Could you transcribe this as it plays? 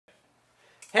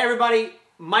Hey everybody,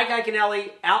 Mike Iaconelli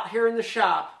out here in the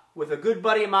shop with a good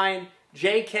buddy of mine,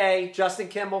 JK, Justin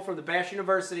Kimmel from the Bash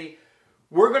University.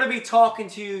 We're going to be talking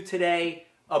to you today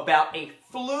about a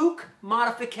Fluke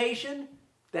modification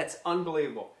that's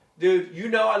unbelievable. Dude, you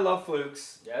know I love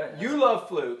Flukes. Yeah. You love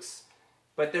Flukes.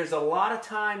 But there's a lot of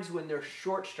times when they're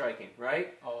short striking,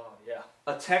 right? Oh, yeah.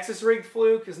 A Texas rigged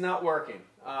Fluke is not working.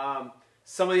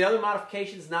 Some of the other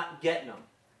modifications not getting them.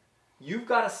 You've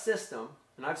got a system,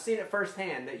 and I've seen it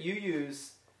firsthand, that you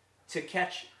use to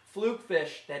catch fluke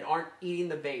fish that aren't eating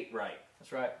the bait right.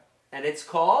 That's right. And it's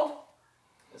called?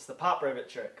 It's the Pop Rivet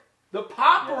Trick. The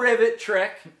Pop Rivet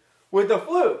Trick with the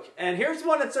Fluke. And here's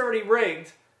one that's already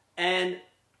rigged. And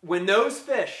when those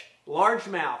fish,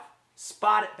 largemouth,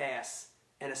 spotted bass,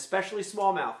 and especially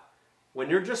smallmouth, when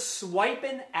you're just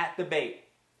swiping at the bait,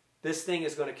 this thing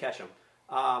is going to catch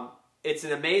them. It's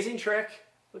an amazing trick.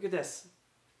 Look at this.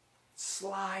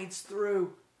 Slides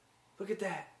through. Look at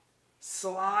that.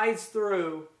 Slides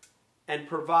through and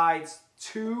provides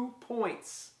 2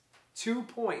 points. 2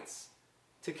 points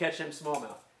to catch them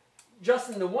smallmouth.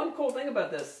 Justin, the one cool thing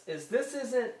about this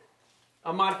isn't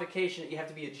a modification that you have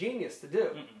to be a genius to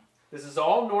do. This is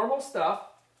all normal stuff,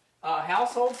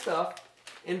 household stuff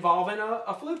involving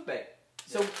a fluke bait.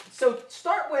 So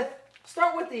start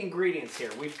with the ingredients here.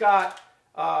 We've got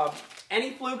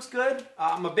any fluke's good.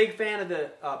 I'm a big fan of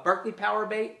the Berkeley Power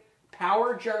Bait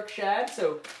Power Jerk Shad.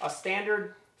 So a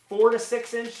standard 4 to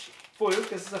 6 inch fluke.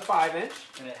 This is a 5 inch.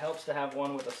 And it helps to have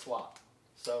one with a slot.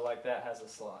 So like that has a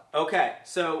slot. Okay,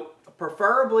 so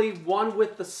preferably one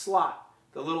with the slot,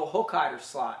 the little hook hider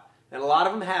slot. And a lot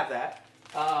of them have that.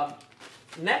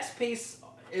 Next piece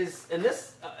is, and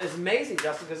this is amazing,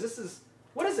 Justin, because this is,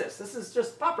 what is this? This is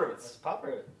just pop rivets. It's pop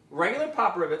rivet. Regular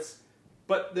pop rivets,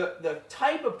 but the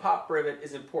type of pop rivet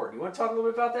is important. You want to talk a little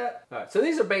bit about that? All right, so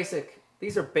these are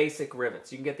basic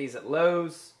rivets. You can get these at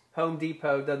Lowe's, Home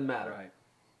Depot, doesn't matter. Right.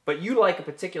 But you like a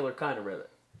particular kind of rivet.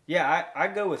 Yeah, I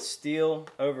go with steel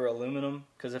over aluminum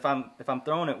because if I'm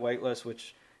throwing it weightless,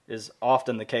 which is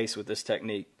often the case with this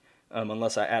technique,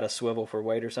 unless I add a swivel for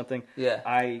weight or something. Yeah.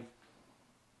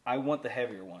 I want the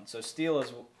heavier one. So steel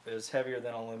is heavier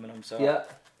than aluminum. So yeah.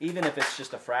 Even if it's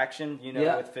just a fraction, you know,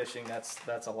 Yeah. with fishing,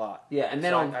 that's a lot. Yeah, and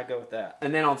then so on I go with that.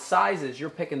 And then on sizes, you're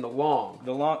picking the long.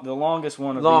 The longest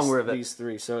one of these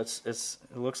three. So it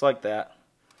looks like that.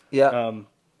 Yeah.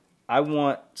 I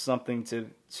want something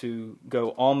to go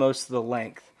almost the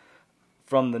length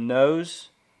from the nose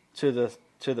to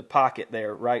the pocket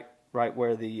there, right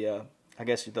where the I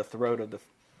guess the throat of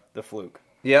the fluke.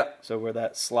 Yep. So where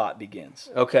that slot begins.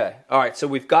 Okay. All right. So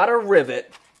we've got a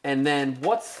rivet, and then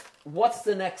what's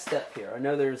the next step here? I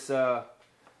know there's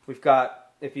we've got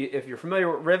if you're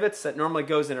familiar with rivets, that normally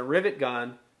goes in a rivet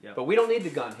gun, Yep. but we don't need the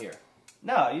gun here.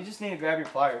 No, you just need to grab your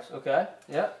pliers. Okay.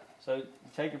 Yep. So you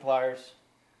take your pliers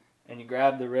and you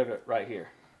grab the rivet right here.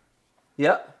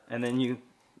 Yep. And then you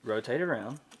rotate it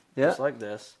around Yep. just like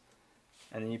this.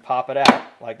 And then you pop it out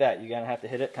like that. You're going to have to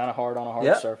hit it kind of hard on a hard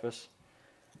Yep. surface.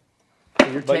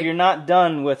 But You're not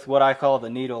done with what I call the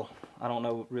needle. I don't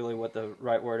know really what the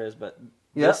right word is, but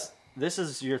Yep. this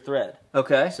is your thread.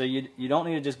 Okay. So you don't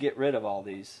need to just get rid of all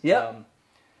these. Yep.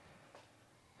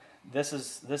 This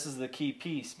is the key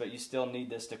piece, but you still need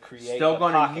this to create Still a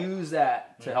going pocket. to use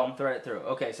that to help thread it through.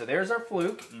 Okay. So there's our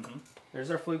fluke.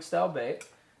 There's our fluke style bait.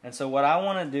 And so what I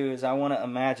want to do is I want to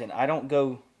imagine, I don't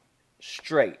go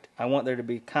straight. I want there to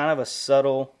be kind of a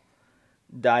subtle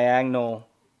diagonal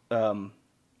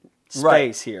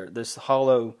space here, this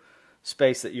hollow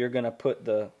space that you're going to put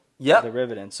the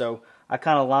rivet in. So I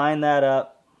kind of line that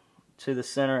up to the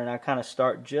center, and I kind of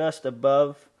start just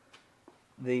above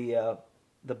the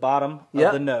bottom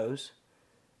of the nose,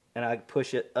 and I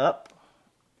push it up,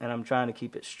 and I'm trying to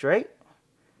keep it straight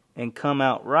and come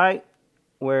out right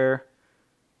where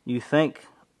you think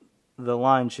the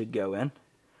line should go in,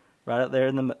 right up there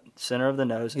in the center of the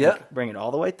nose. Yeah. And bring it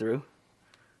all the way through.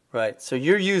 Right. So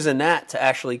you're using that to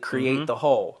actually create the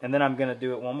hole. And then I'm going to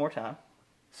do it one more time.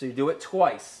 So you do it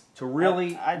twice to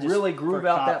really really groove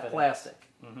out that plastic.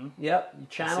 Yep. You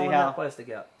channel that plastic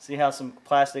out. See how some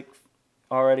plastic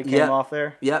already came off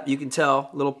there? Yep. You can tell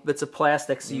little bits of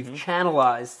plastic. So you've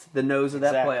channelized the nose of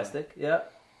that plastic.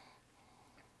 Yep.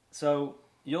 So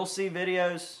you'll see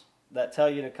videos that tell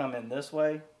you to come in this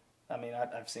way. I mean,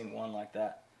 I've seen one like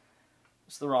that.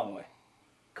 It's the wrong way.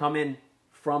 Come in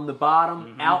from the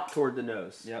bottom out toward the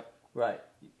nose. Yep. Right.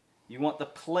 You want the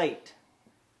plate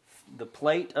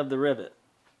of the rivet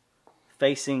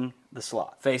facing the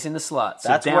slot. Facing the slot. So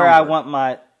that's downward. where I want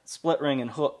my split ring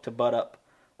and hook to butt up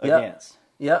against.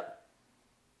 Yep.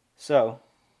 So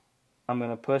I'm going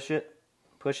to push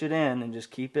it in and just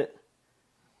keep it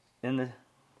in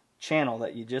channel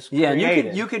that you just created.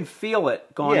 And you can feel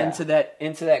it going into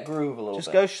that groove a little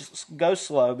bit. Just go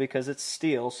slow because it's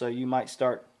steel, so you might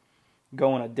start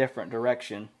going a different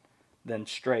direction than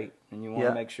straight, and you want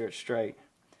to make sure it's straight.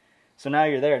 So now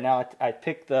you're there. Now I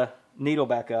pick the needle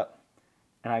back up,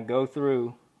 and I go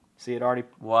through. See, it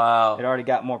already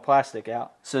got more plastic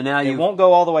out. So now it won't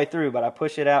go all the way through, but I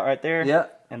push it out right there.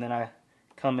 Yep. And then I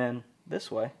come in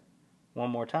this way one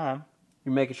more time.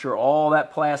 You're making sure all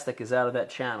that plastic is out of that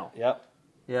channel. Yep.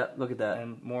 Yep, look at that.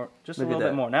 And just a little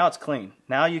bit more. Now it's clean.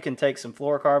 Now you can take some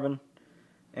fluorocarbon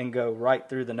and go right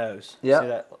through the nose. Yep. See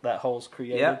that hole's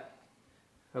created? Yep.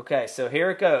 Okay, so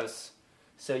here it goes.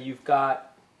 So you've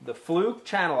got the Fluke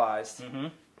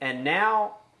channelized, and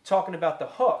now talking about the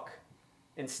hook,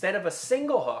 instead of a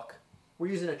single hook, we're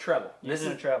using a treble.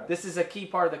 This is a key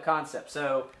part of the concept.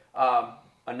 So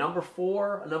a number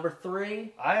 4, a number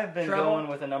 3. I have been treble. going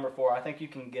with a number 4. I think you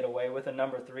can get away with a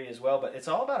number 3 as well, but it's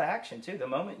all about action too. The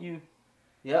moment you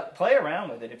play around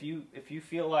with it, if you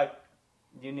feel like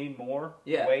you need more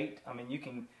weight, I mean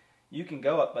you can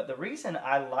go up. But the reason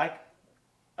I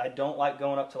don't like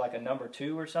going up to like a number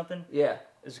 2 or something,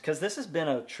 is because this has been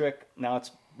a trick. Now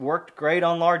it's worked great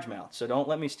on largemouth, so don't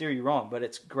let me steer you wrong, but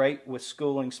it's great with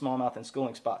schooling smallmouth and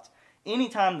schooling spots.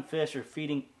 Anytime the fish are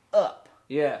feeding up.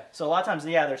 So a lot of times,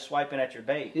 they're swiping at your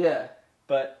bait.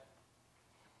 But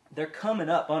they're coming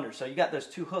up under. So you got those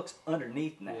 2 hooks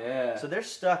underneath now. So they're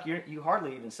stuck. You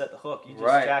hardly even set the hook. You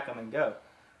just jack them and go.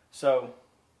 So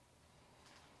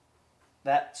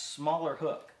that smaller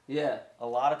hook. A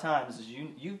lot of times is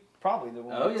you probably the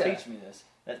one who teach me this.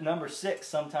 That number 6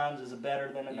 sometimes is better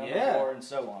than a number 4 and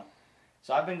so on.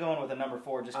 So I've been going with a number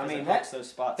 4 just because it hooks those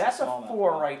spots. That's a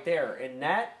 4 right there, and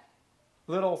that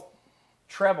little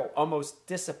treble almost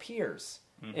disappears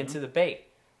into the bait,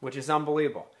 which is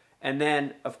unbelievable. And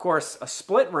then, of course, a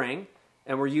split ring,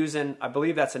 and we're using, I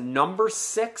believe that's a number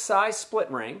 6 size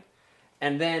split ring.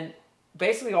 And then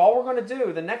basically all we're going to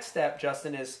do, the next step,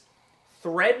 Justin, is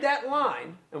thread that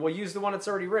line, and we'll use the one that's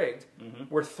already rigged.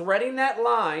 We're threading that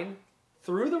line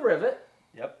through the rivet.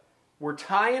 We're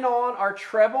tying on our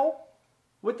treble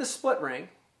with the split ring.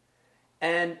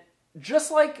 And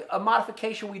just like a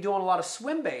modification we do on a lot of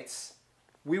swim baits,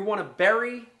 we want to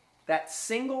bury that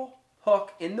single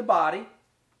hook in the body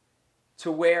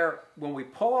to where when we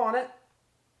pull on it,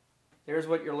 here's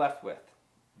what you're left with.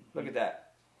 Look at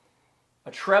that.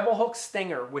 A treble hook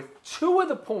stinger with 2 of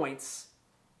the points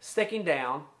sticking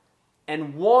down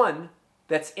and 1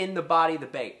 that's in the body of the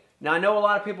bait. Now, I know a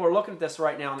lot of people are looking at this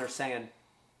right now and they're saying,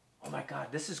 oh my God,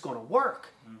 this is going to work.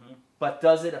 But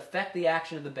does it affect the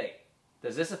action of the bait?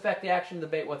 Does this affect the action of the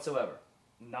bait whatsoever?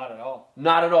 Not at all.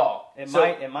 Not at all. It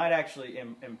might actually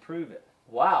improve it.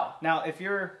 Wow. Now, if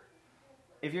you're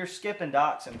skipping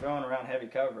docks and throwing around heavy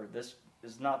cover, this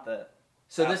is not the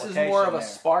So this is more of a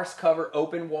sparse cover,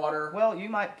 open water. Well, you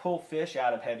might pull fish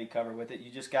out of heavy cover with it. You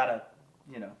just gotta,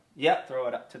 throw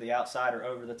it up to the outside or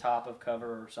over the top of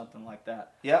cover or something like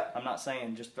that. I'm not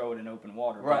saying just throw it in open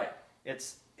water. Right.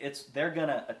 They're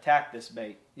gonna attack this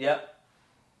bait. Yep.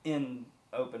 In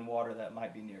open water that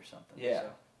might be near something. Yeah. So.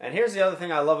 And here's the other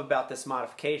thing I love about this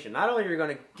modification. Not only are you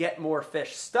going to get more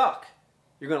fish stuck,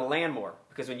 you're going to land more.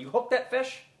 Because when you hook that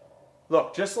fish,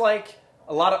 look, just like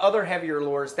a lot of other heavier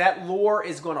lures, that lure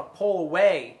is going to pull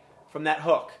away from that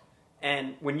hook.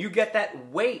 And when you get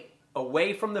that weight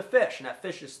away from the fish, and that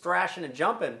fish is thrashing and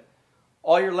jumping,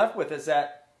 all you're left with is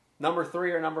that number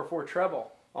 3 or number 4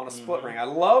 treble on a split ring. I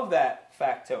love that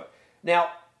fact to it.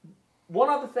 Now, one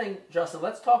other thing, Justin,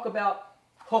 let's talk about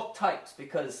hook types,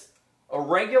 because a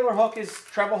regular hook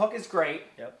treble hook is great,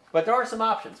 but there are some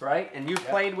options, right? And you've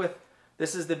played with,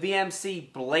 this is the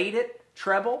VMC bladed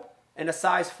treble in a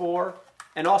size 4,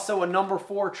 and also a number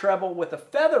 4 treble with a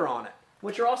feather on it,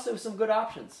 which are also some good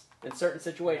options in certain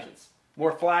situations.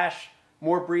 More flash,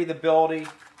 more breathability.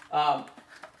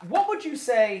 What would you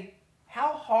say,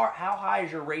 how high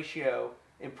is your ratio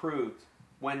improved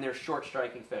when there's short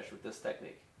striking fish with this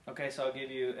technique? Okay, so I'll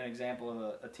give you an example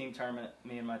of a team tournament.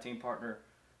 Me and my team partner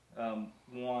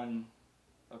won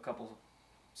a couple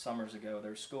summers ago. They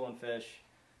were schooling fish,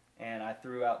 and I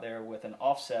threw out there with an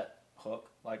offset hook,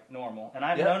 like normal. And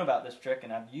I've known about this trick,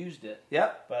 and I've used it.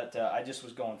 But I just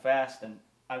was going fast, and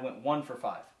I went 1 for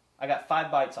 5. I got 5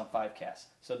 bites on 5 casts.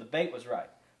 So the bait was right.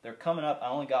 They're coming up. I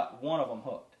only got 1 of them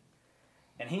hooked.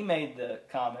 And he made the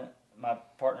comment, my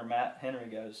partner Matt Henry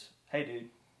goes, hey, dude,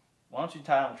 why don't you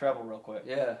tie on the treble real quick?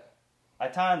 I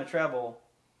tie on the treble,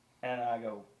 and I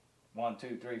go 1,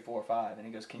 2, 3, 4, 5. And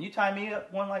he goes, can you tie me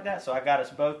up one like that? So I got us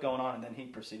both going on, and then he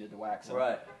proceeded to wax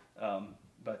them.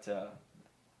 But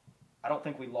I don't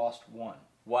think we lost one.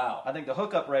 Wow. I think the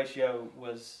hookup ratio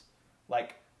was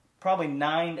like probably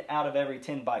 9 out of every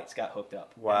 10 bites got hooked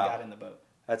up and got in the boat.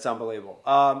 That's unbelievable.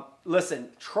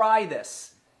 Listen, try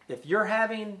this. If you're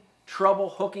having trouble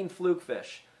hooking fluke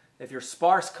fish, if you're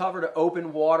sparse cover to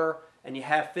open water and you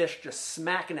have fish just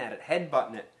smacking at it,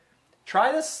 headbutting it,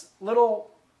 try this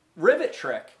little rivet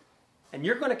trick and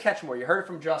you're going to catch more. You heard it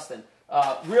from Justin.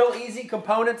 Real easy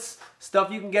components,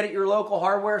 stuff you can get at your local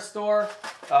hardware store.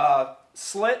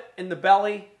 Slit in the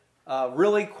belly,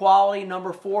 really quality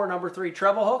number 4, number 3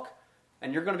 treble hook,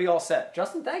 and you're going to be all set.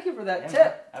 Justin, thank you for that tip.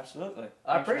 Man, absolutely.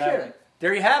 I appreciate it.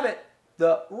 There you have it.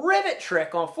 The rivet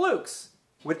trick on flukes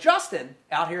with Justin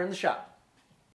out here in the shop.